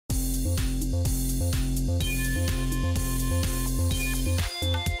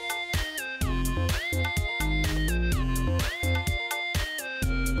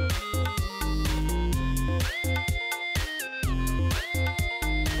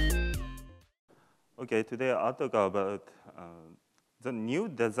Okay, today I'll talk about the new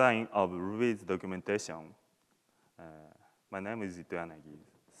design of Ruby's documentation. My name is ITOYANAGI.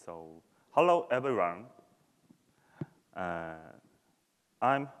 So, hello everyone.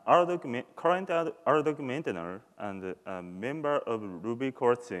 I'm current RDoc maintainer and a member of Ruby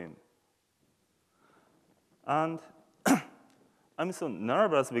core team. And I'm so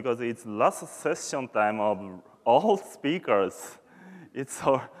nervous because it's last session time of all speakers. It's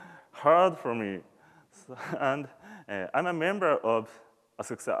so hard for me. So, and I'm a member of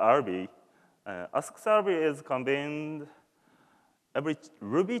AskRB. AskRB is convened every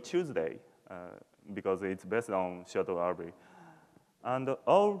Ruby Tuesday because it's based on ShuttleRB. And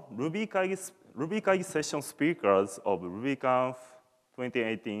all RubyConf session speakers of RubyConf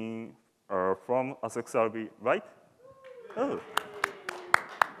 2018 are from AskRB, right? Oh.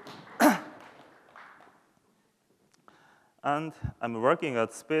 And I'm working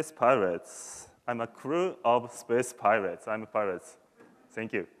at Space Pirates. I'm a crew of Space Pirates. I'm a pirate.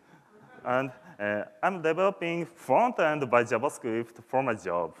 Thank you. And I'm developing front-end by JavaScript for my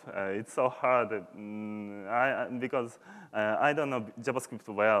job. It's so hard because I don't know JavaScript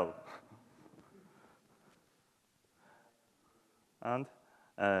well. And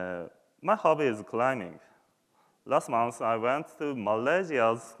my hobby is climbing. Last month, I went to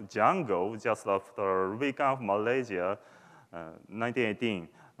Malaysia's jungle just after RubyConf Malaysia 1918.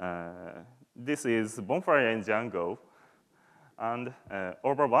 This is bonfire in jungle, and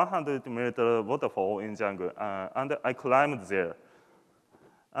over 100-meter waterfall in jungle, and I climbed there.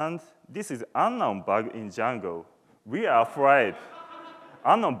 And this is unknown bug in jungle. We are afraid.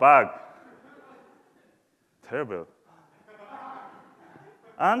 Unknown bug. Terrible.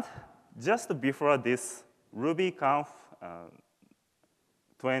 And just before this RubyConf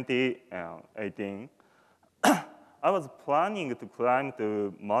 2018, I was planning to climb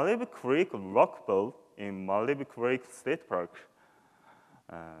to Malibu Creek rock pool in Malibu Creek State Park.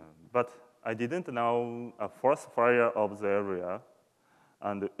 But I didn't know a forest fire of the area.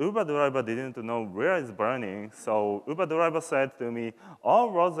 And the Uber driver didn't know where it's burning. So Uber driver said to me, all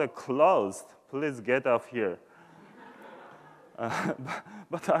roads are closed. Please get off here.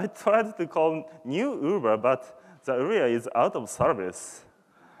 But I tried to call new Uber, but the area is out of service.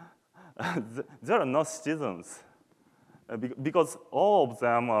 There are no citizens. Because all of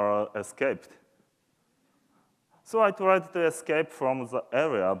them are escaped. So I tried to escape from the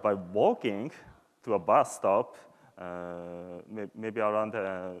area by walking to a bus stop, maybe around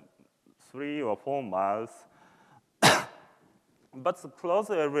 3 or 4 miles. But the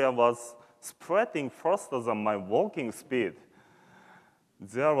closed area was spreading faster than my walking speed.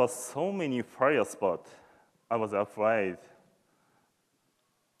 There were so many fire spots. I was afraid.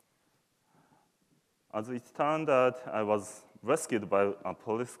 As it turned out, I was rescued by a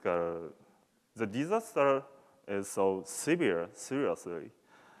police car. The disaster is so severe, seriously.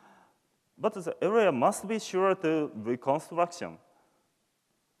 But the area must be sure to reconstruction.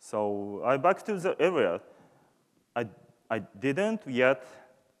 So I back to the area. I didn't yet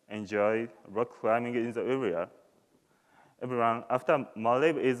enjoy rock climbing in the area. Everyone, after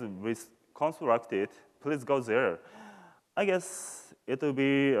Malibu is reconstructed, please go there. I guess it will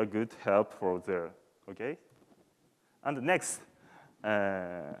be a good help for there. Okay? And next,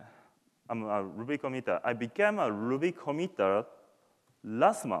 I'm a Ruby committer. I became a Ruby committer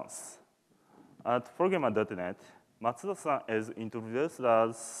last month at programmer.net. Matsuda-san is introduced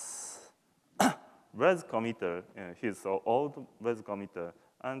as Res committer. He's an old Res committer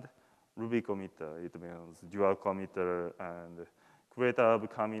and Ruby committer. It means dual committer and creator of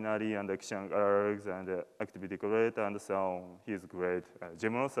Kaminari and action args and activity creator and so on. He's great.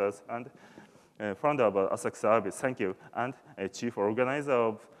 Geminosaurus and founder of AskRB, thank you, and a chief organizer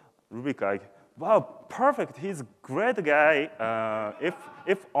of RubyConf. Wow, perfect, he's a great guy,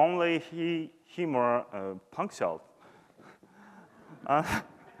 if only he more punctual.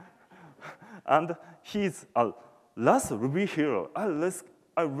 And he's a last Ruby hero.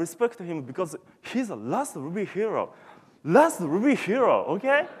 I respect him because he's a last Ruby hero. Last Ruby hero,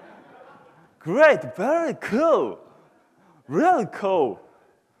 okay? Great, very cool, really cool.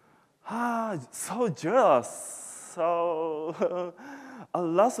 So jealous. So a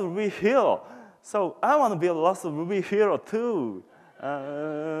last Ruby hero. So I want to be a last Ruby hero too.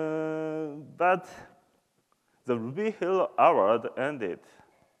 But the Ruby Hero Award ended.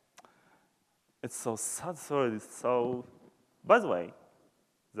 It's so sad story. So, by the way,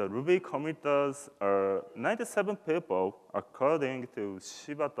 the Ruby committers are 97 people according to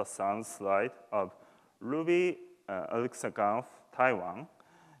Shibata-san's slide of Ruby RubyConf Taiwan.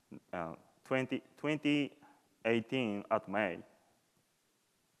 2018 at May.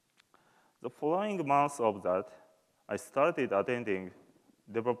 The following month of that, I started attending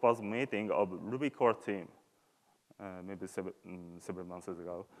developers meeting of Ruby core team, maybe several months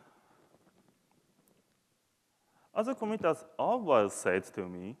ago. Other committers always said to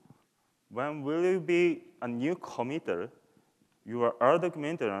me, when will you be a new committer? You are a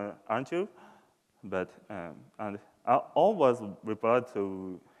documenter, aren't you? But, and I always replied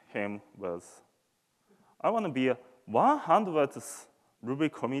to him with, I want to be a 100th Ruby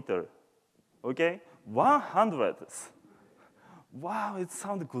committer, okay? 100th. Wow, it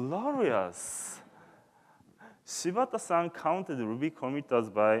sounds glorious. Shibata-san counted Ruby committers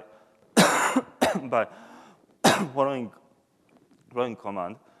by, by following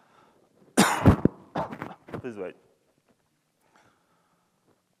command. Please wait.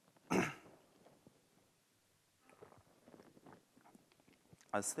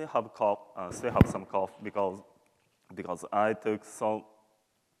 I still have some cough because I took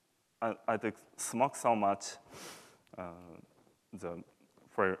smoke so much the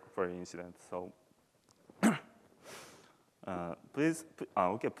fire incident. So please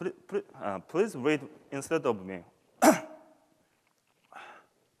read instead of me.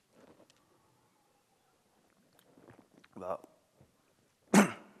 Well,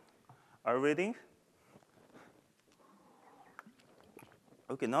 are you reading?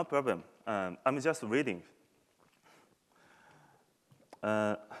 Okay, no problem. I'm just reading.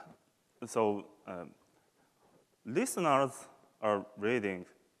 Listeners are reading.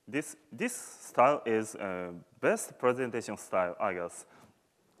 This style is best presentation style, I guess.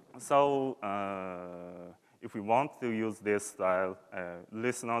 So if we want to use this style,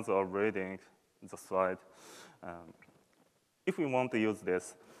 listeners are reading the slide. If we want to use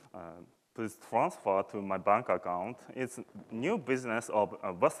this, please transfer to my bank account. It's new business of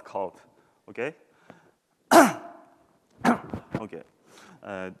West Coast, okay? Okay.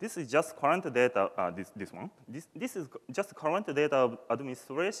 This is just current data, this one. This is just current data of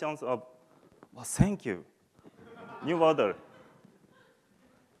administrations of, well, thank you. New order.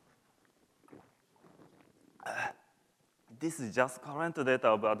 This is just current data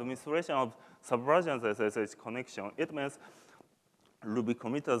of administration of subversions SSH connection. It means Ruby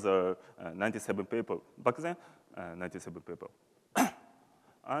committers are 97 people. Back then, 97 people.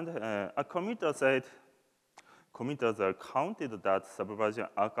 And a committer said, committers are counted that subversion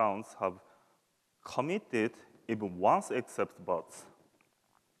accounts have committed even once except bots.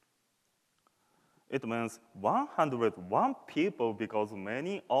 It means 101 people because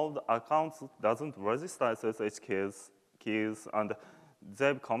many of the accounts doesn't register SSH keys and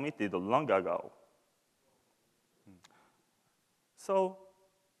they've committed long ago. So,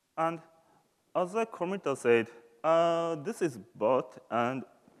 and other committer said, this is bot, and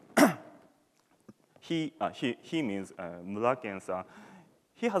he means Muraken-san.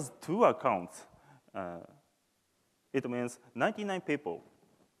 He has 2 accounts. It means 99 people,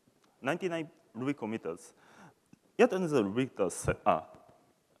 99 Ruby committers. Yet another Ruby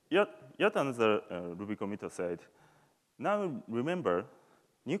committer said, now remember,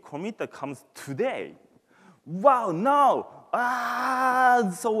 new committer comes today. Wow, no!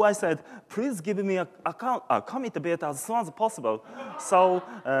 So I said, please give me a commit beta as soon as possible. So,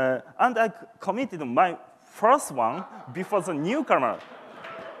 and I committed my first one before the newcomer.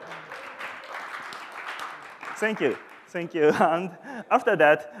 Thank you. Thank you. And after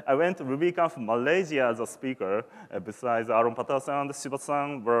that, I went to RubyConf Malaysia as a speaker. Besides, Aaron Patterson and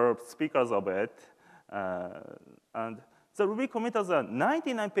Shibata-san were speakers of it. And the Ruby committers are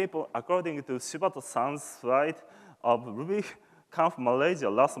 99 people, according to Shibata-san's slide of RubyConf Malaysia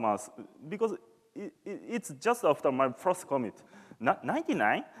last month, because it's just after my first commit.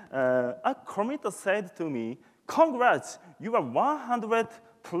 99, a committer said to me, congrats, you are 100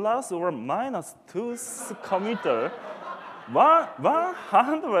 plus or minus 2 committer.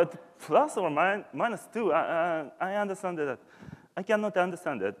 100 plus or minus 2, I understand that. I cannot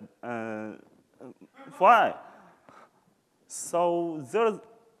understand that. Why? So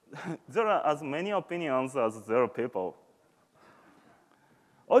there are as many opinions as there are people.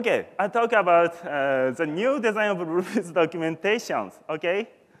 Okay, I talk about the new design of Ruby's documentations, okay?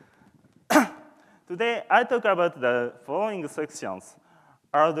 Today, I talk about the following sections: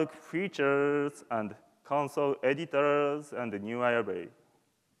 RDoc features and console editors and the new IRB,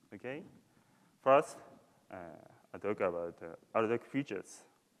 okay? First, I talk about RDoc features.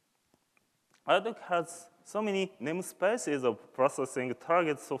 RDoc has so many namespaces of processing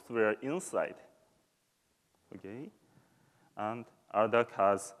target software inside, okay? And RDoc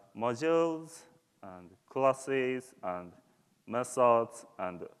has modules and classes and methods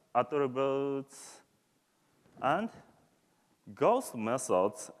and attributes and ghost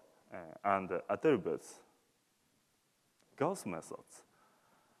methods and attributes, Gauss methods.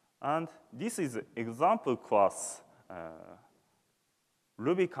 And this is example class,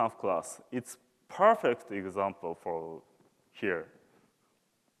 RubyConf class. It's perfect example for here.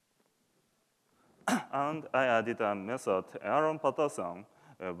 And I added a method, Aaron Patterson,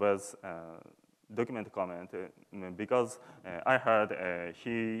 with document comment because I heard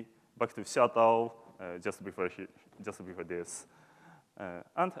he back to shuttle just before this.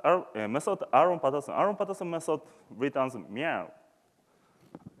 And our method Aaron Patterson method returns meow.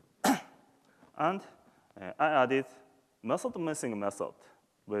 And I added method missing method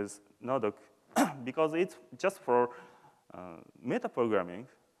with nodoc because it's just for metaprogramming.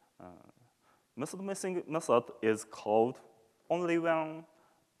 Method missing method is called only when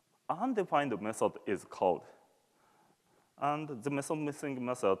undefined method is called. And the method missing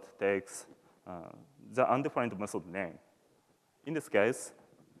method takes the undefined method name. In this case,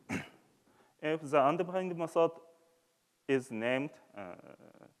 if the undefined method is named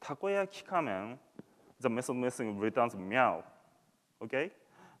takoyaki kamen, the method missing returns meow. Okay?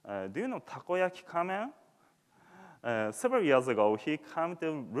 Do you know takoyaki kamen? Several years ago, he came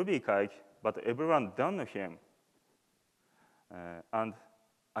to RubyConf, but everyone don't know him. And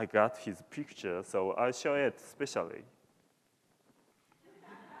I got his picture, so I show it specially.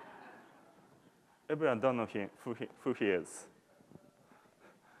 Everyone don't know him, who he is.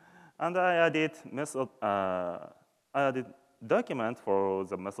 And I added document for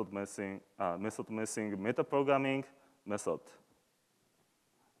the method missing metaprogramming method.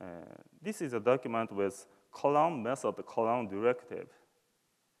 This is a document with column method, column directive.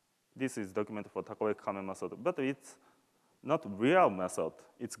 This is document for takoyaki kamen method, but it's not real method.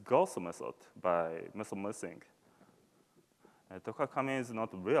 It's ghost method by method missing. Takoyaki kamen is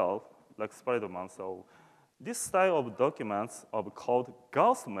not real, like Spider-Man, so this style of documents are called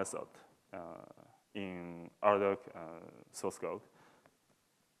ghost method in RDoc source code.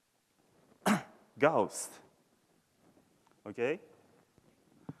 Ghost, okay?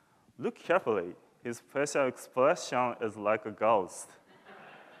 Look carefully. His facial expression is like a ghost.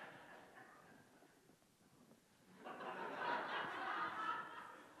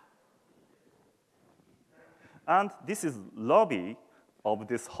 And this is lobby of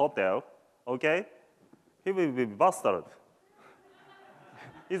this hotel, okay? He will be busted.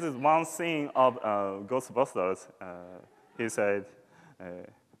 This is one scene of Ghostbusters. He said,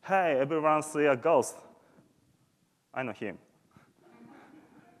 hey, everyone see a ghost. I know him.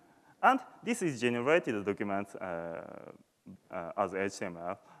 And this is generated document as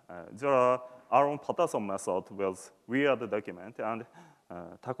HTML. There are Aaron Patterson method with weird document and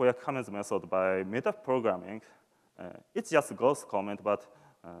takoyaki kamen's method by metaprogramming. It's just ghost comment, but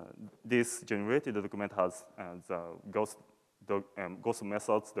this generated document has the ghost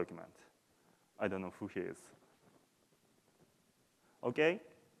methods document. I don't know who he is. Okay?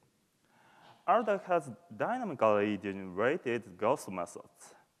 RDoc has dynamically generated ghost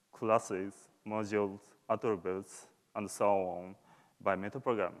methods, classes, modules, attributes, and so on by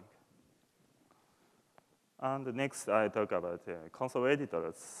metaprogramming. And next, I talk about console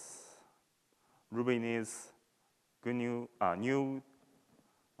editors. Ruby needs new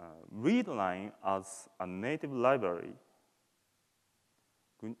readline as a native library.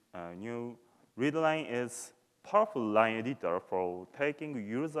 New readline is powerful line editor for taking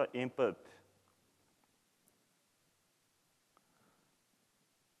user input.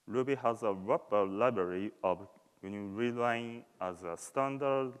 Ruby has a REPL library of new readline as a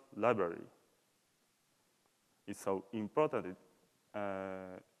standard library. It's so important.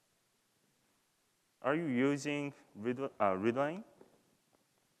 Are you using readline?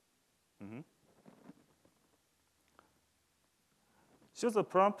 Mm-hmm. Choose a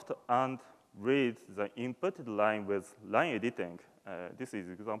prompt and read the inputted line with line editing. This is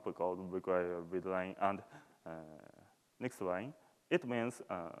example called require readline. And next line, it means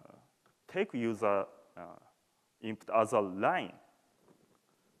take user input as a line.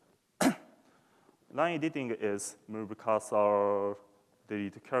 Line editing is move cursor,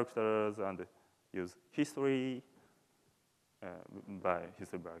 delete characters, and use history by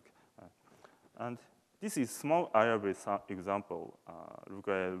history back. And this is small IRB example.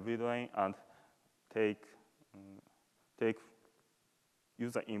 Require readline and take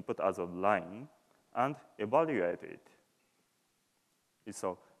user input as a line and evaluate it. It's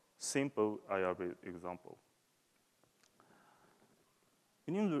a simple IRB example.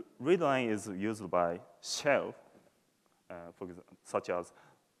 New readline is used by shell, for example, such as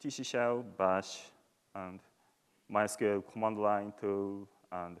TC shell, bash, and MySQL command line tool,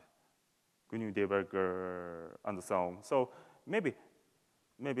 and GNU debugger, and so on. So maybe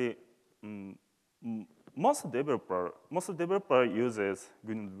maybe most developer uses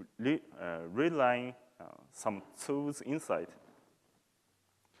readline some tools inside.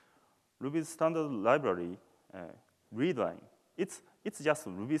 Ruby standard library, readline. It's just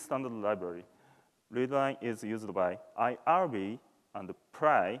Ruby standard library. Readline is used by IRB and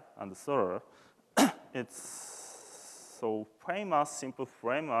Pry and Thor. It's so famous, simple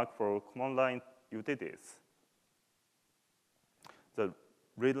framework for command line utilities. The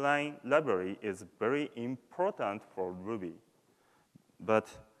readline library is very important for Ruby, but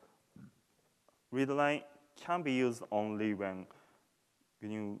readline can be used only when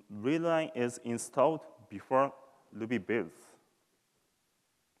readline is installed before Ruby builds.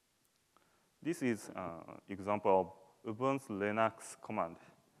 This is an example of Ubuntu Linux command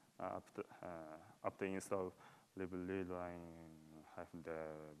after install readline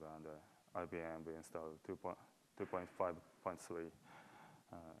 -dev and IBM install 2.5.3.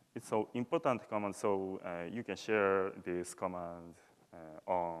 It's so important command, so you can share this command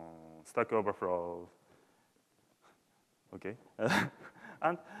on Stack Overflow. Okay,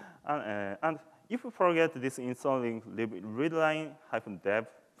 and if you forget this installing readline-dev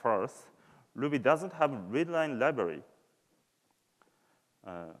first, Ruby doesn't have readline library.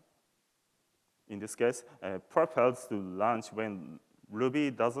 In this case, Perl fails to launch when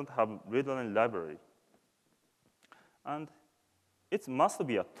Ruby doesn't have readline library. And it must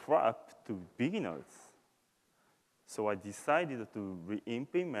be a trap to beginners. So I decided to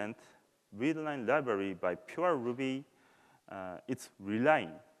re-implement readline library by pure Ruby. It's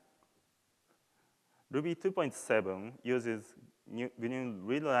readline. Ruby 2.7 uses new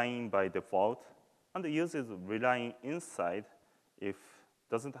readline by default and uses readline inside if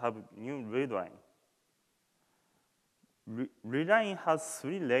doesn't have new readline. Readline has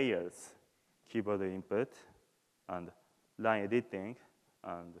 3 layers: keyboard input and line editing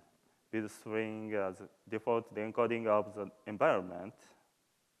and build string as default encoding of the environment.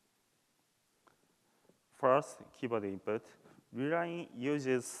 First, keyboard input. Readline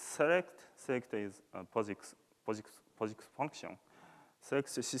uses select. Select is a POSIX function. Select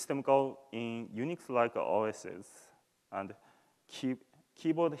system call in Unix-like OSs and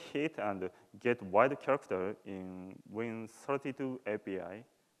keyboard hit and get wide character in Win32 API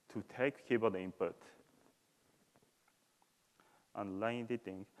to take keyboard input. And line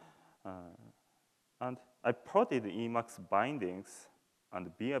editing. And I plotted Emacs bindings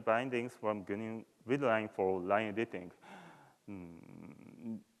and BI bindings from GNU readline for line editing.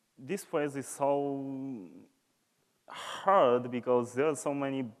 This phase is so hard because there are so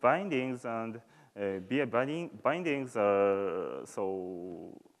many bindings and BI bindings are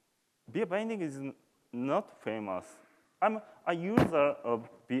so. BI binding is not famous. I'm a user of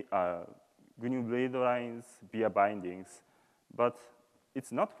GNU readlines, BI bindings, but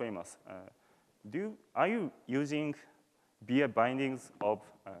it's not famous. Are you using BI bindings of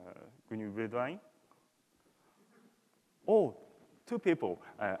GNU readline? Oh, 2 people.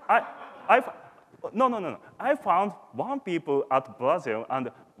 No. I found 1 people at Brazil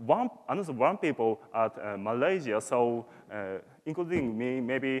and another 1 people at Malaysia. So, including me,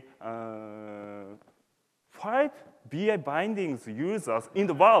 maybe 5 BI bindings users in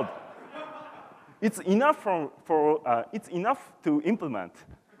the world. It's enough it's enough to implement.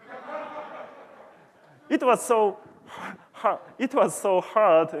 It was so hard. It was so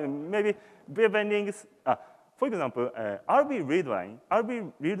hard. Maybe BI bindings. For example, RB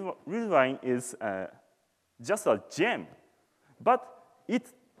readline is just a gem, but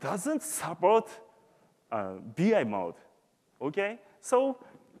it doesn't support BI mode. Okay, so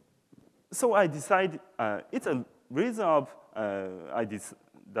I decided it's a reason of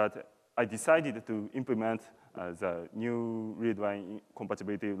that I decided to implement the new readline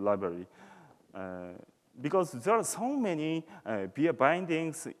compatibility library. Because there are so many BI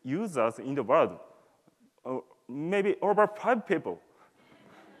bindings users in the world. Maybe over 5 people.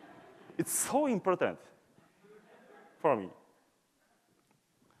 It's so important for me.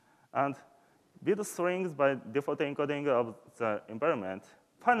 And build strings by default encoding of the environment.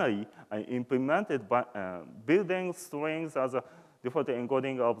 Finally, I implemented building strings as a default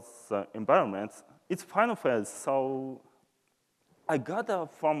encoding of the environment. It's final phase, so I got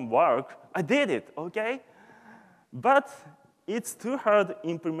up from work. I did it, okay? But it's too hard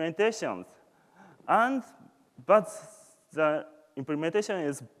implementations. But the implementation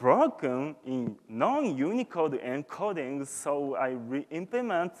is broken in non-Unicode encoding, so I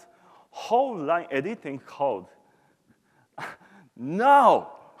re-implement whole line editing code.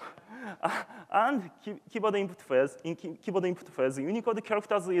 No! And keyboard input phase, Unicode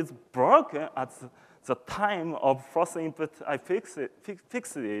characters is broken at the time of first input, I fixed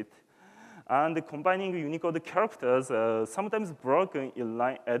it. And combining Unicode characters sometimes broken in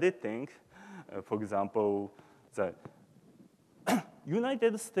line editing. For example, the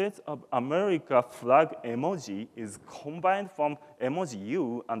United States of America flag emoji is combined from emoji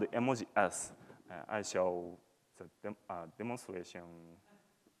U and emoji S. I show the demonstration.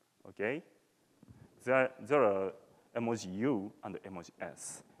 Okay? There are emoji U and emoji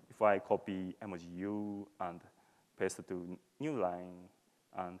S. If I copy emoji U and paste it to new line,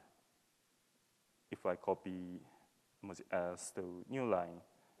 and if I copy emoji S to new line,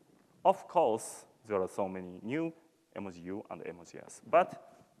 of course, there are so many new emoji U and emoji S. But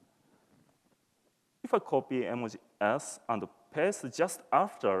if I copy emoji S and paste just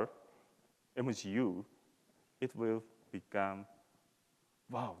after emoji U, it will become,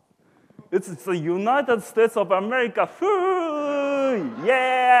 wow, it's the United States of America.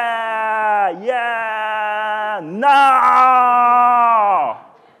 Yeah, no!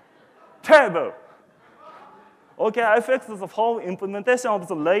 Terrible. Okay, I fixed the whole implementation of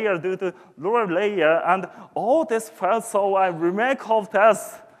the layer due to lower layer, and all this failed, so I remake whole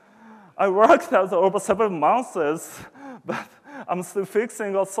test. I worked out over several months, but I'm still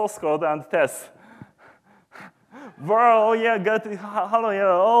fixing all source code and tests. Well, oh yeah, hello, yeah,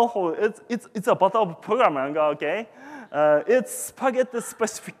 oh, it's a part of programming, okay? It's spaghetti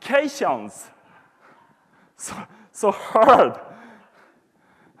specifications. So hard.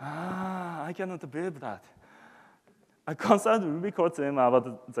 I cannot believe that. I consulted RubyConf team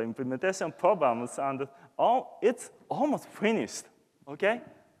about the implementation problems, and it's almost finished, okay?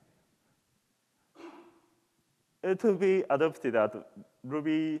 It will be adopted at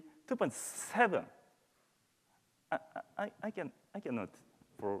Ruby 2.7. I cannot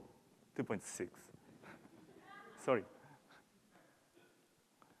for 2.6. Sorry.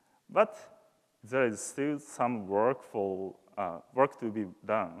 But there is still some work to be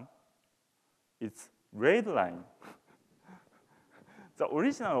done. It's readline. The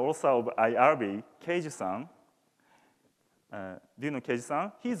original author of IRB, Keiji-san, do you know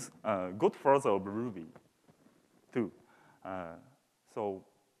Keiji-san? He's a godfather of Ruby, too. So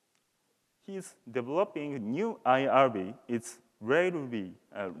he's developing new IRB. It's ReRuby.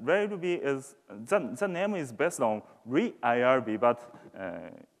 ReRuby is, the name is based on ReIRB, but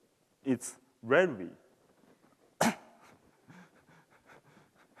it's ReRuby.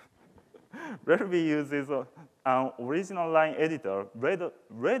 ReRuby uses an original line editor,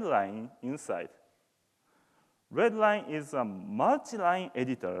 Redline inside. Redline is a multi-line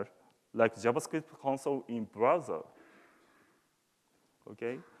editor like JavaScript console in browser.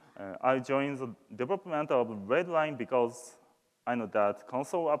 Okay, I joined the development of Redline because I know that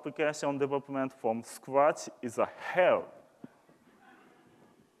console application development from scratch is a hell.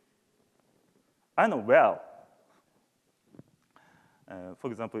 I know well.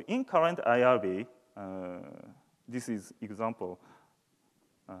 For example, in current IRB, this is example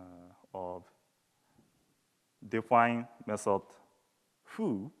of define method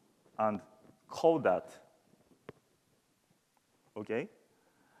foo and call that. Okay?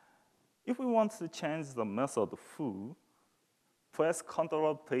 If we want to change the method foo, press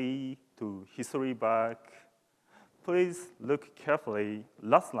Ctrl+P to history back. Please look carefully,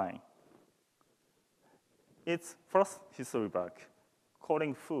 last line. It's first history back,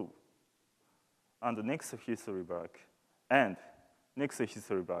 calling foo, and the next history back, and next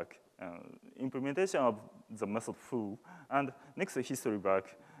history back. Implementation of the method foo, and next history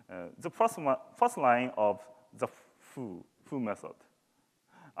back, the first line of the foo method.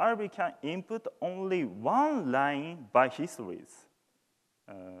 IRB can input only one line by histories,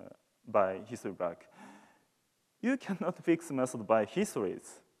 by history back. You cannot fix method by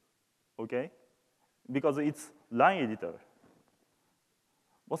histories, okay? Because it's line editor.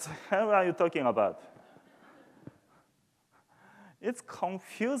 What the hell are you talking about? It's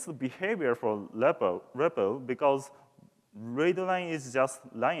confused behavior for REPL because readline is just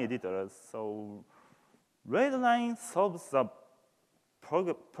line editor. So readline solves the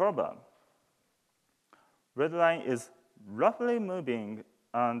problem. Readline is roughly moving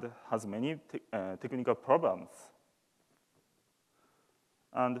and has many technical problems.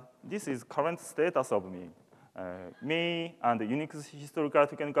 And this is current status of me. Me and the Unix historical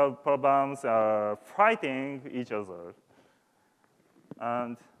technical problems are fighting each other.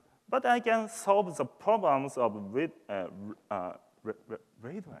 But I can solve the problems of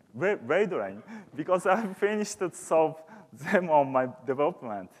readline because I finished to solve them on my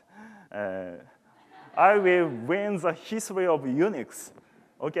development. I will win the history of Unix.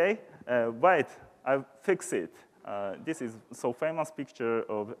 Okay, wait, I fix it. This is so famous picture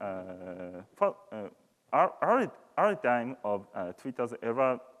of early time of Twitter's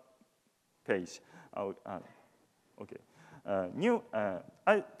error page. Okay.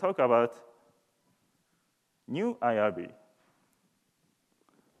 I talk about new IRB.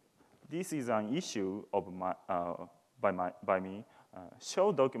 This is an issue of by me.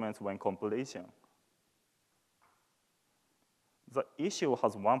 Show documents when compilation. The issue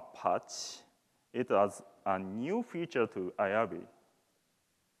has one patch. It has a new feature to IRB.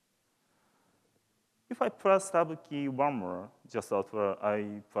 If I press tab key one more, just after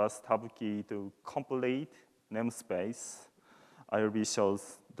I press tab key to compilate namespace, IRB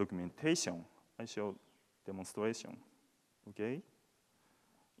shows documentation. I show demonstration. Okay.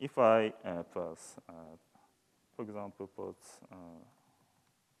 If I press, for example, put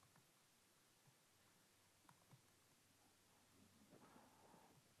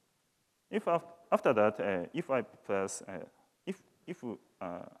if after that, if I press,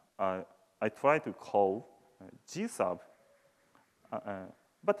 I try to call gsub,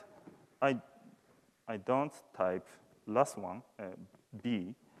 but I don't type last one,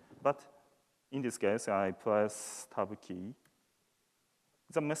 B, but in this case, I press tab key.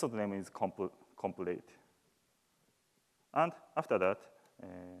 The method name is complete. And after that,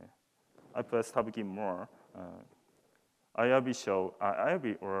 I press tab key more.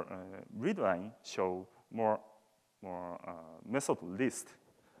 IRB or readline show more method list.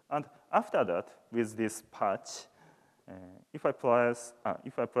 And after that, with this patch, if I press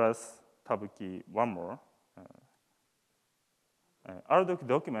tab key one more, RDoc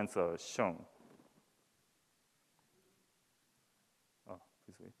documents are shown. Oh,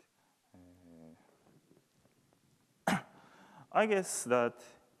 please wait. I guess that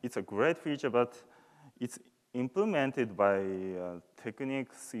it's a great feature, but it's implemented by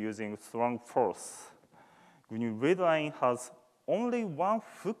techniques using strong force. When you readline has only one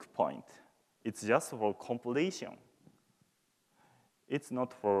hook point, it's just for compilation. It's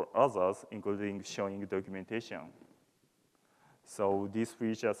not for others, including showing documentation. So this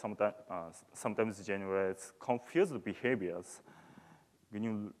feature sometimes generates confused behaviors.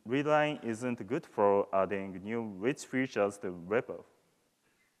 GNU readline isn't good for adding new rich features to REPL.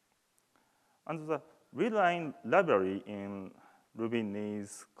 And the readline library in Ruby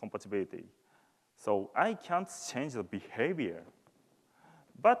needs compatibility. So I can't change the behavior.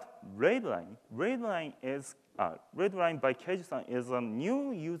 But readline by Keiji-san is a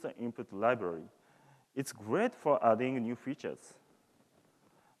new user input library. It's great for adding new features.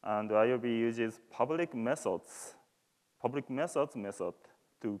 And IRB uses public methods method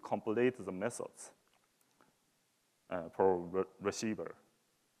to compilate the methods for receiver.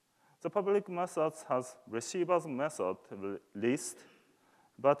 The public methods has receiver's method list,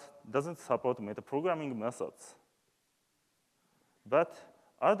 but doesn't support metaprogramming methods. But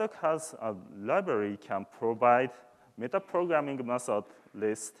RDoc has a library can provide metaprogramming method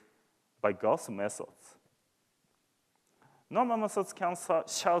list by Gauss methods. Normal methods can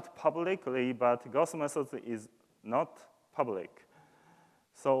shout publicly, but Gauss methods is not public.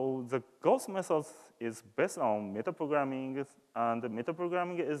 So the Gauss methods is based on metaprogramming, and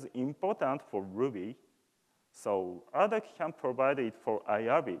metaprogramming is important for Ruby. So RDoc can provide it for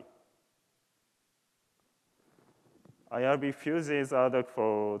IRB. IRB fuses RDoc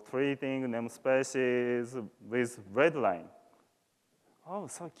for treating namespaces with readline. Oh,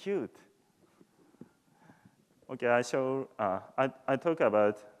 so cute. Okay, I talk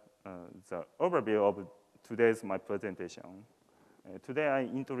about the overview of today's my presentation. Today I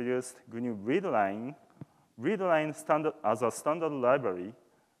introduced GNU readline standard as a standard library,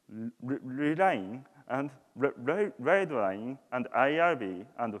 readline and readline and IRB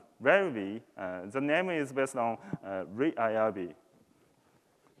and Ruby. The name is based on re-IRB.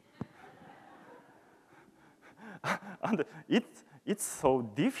 And it's so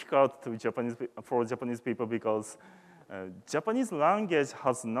difficult for Japanese people because Japanese language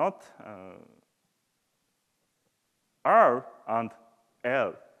has not R and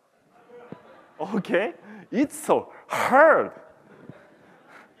L. Okay? It's so hard.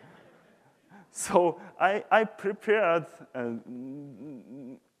 So I prepared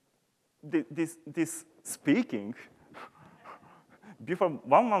this speaking before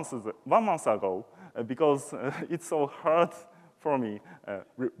 1 month ago because it's so hard for me.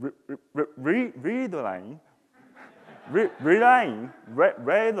 Readline, readline,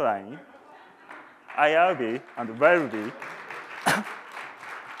 IRB, and Ruby.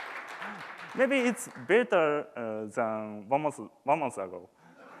 Maybe it's better than 1 month ago.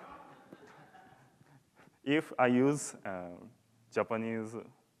 If I use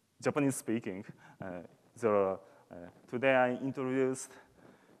Japanese speaking, there are Today I introduced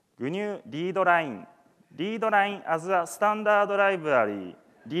GNU readline. Readline as a standard library.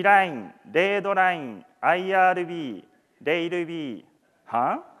 Readline, readline, IRB, REPL.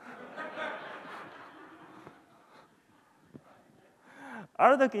 Huh?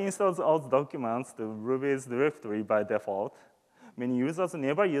 RDoc installs all the documents to Ruby's directory by default. Many users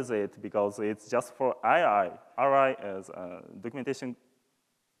never use it because it's just for RI. RI is documentation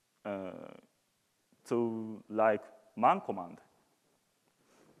to like man command.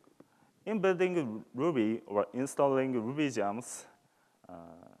 In building Ruby or installing Ruby gems,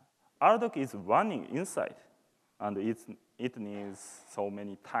 RDoc is running inside, and it needs so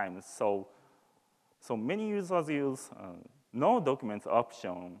many times. So many users use no documents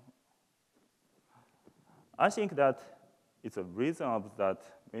option. I think that it's a reason of that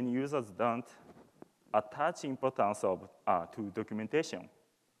many users don't attach importance of to documentation.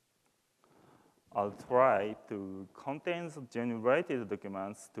 I'll try to contain the generated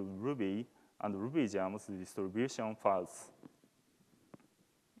documents to Ruby and Ruby gems distribution files.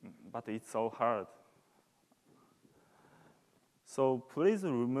 But it's so hard. So please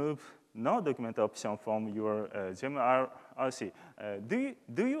remove no document option from your GemRC.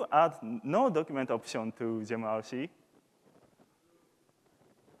 Do you add no document option to GemRC?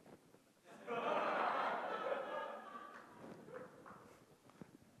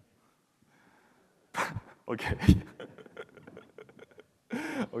 Okay.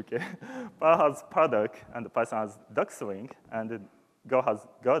 Okay. Perl has perldoc, and Python has docstring, and Go has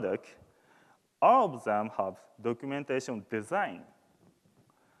godoc. All of them have documentation design.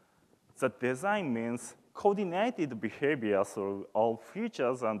 The design means coordinated behavior through all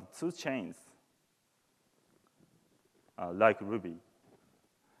features and toolchains, like Ruby.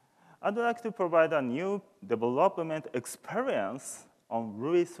 I'd like to provide a new development experience on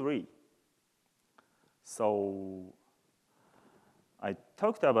Ruby 3. So I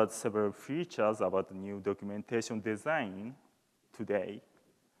talked about several features about the new documentation design today,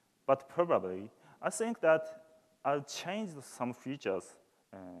 but probably I think that I'll change some features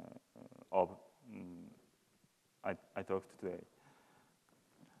I talked today.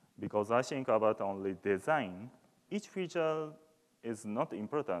 Because I think about only design, each feature is not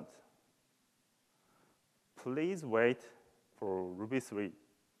important. Please wait for Ruby 3.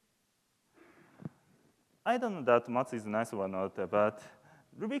 I don't know that Mats is nice or not, but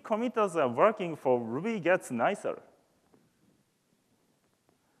Ruby committers are working for Ruby gets nicer.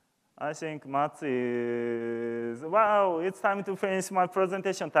 I think Mats is, wow, it's time to finish my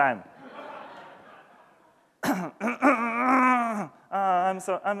presentation time.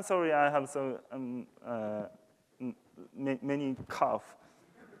 I'm sorry, I have so many cough.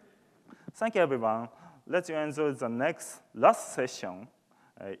 Thank you, everyone. Let's enjoy the last session.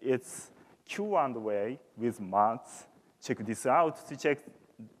 It's Q&A with Mats. Check this out to check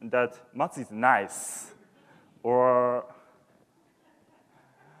that Mats is nice. Or,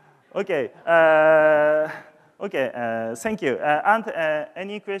 okay. Okay, thank you. And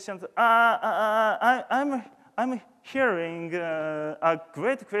any questions? I'm hearing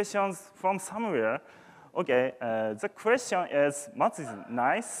great questions from somewhere. Okay, the question is, Mats is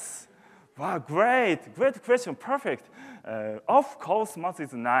nice? Wow, great question, perfect. Of course, Mats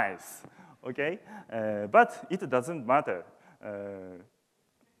is nice, okay? But it doesn't matter.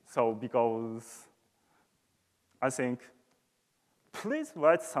 So because I think, please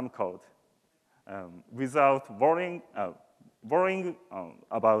write some code. Without worrying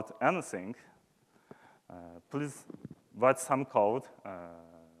about anything, please write some code,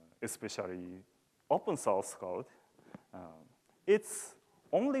 especially open source code. It's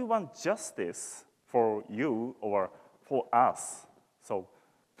only one justice for you or for us. So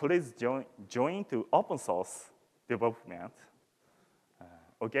please join to open source development.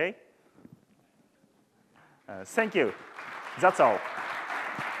 Okay? Thank you. That's all.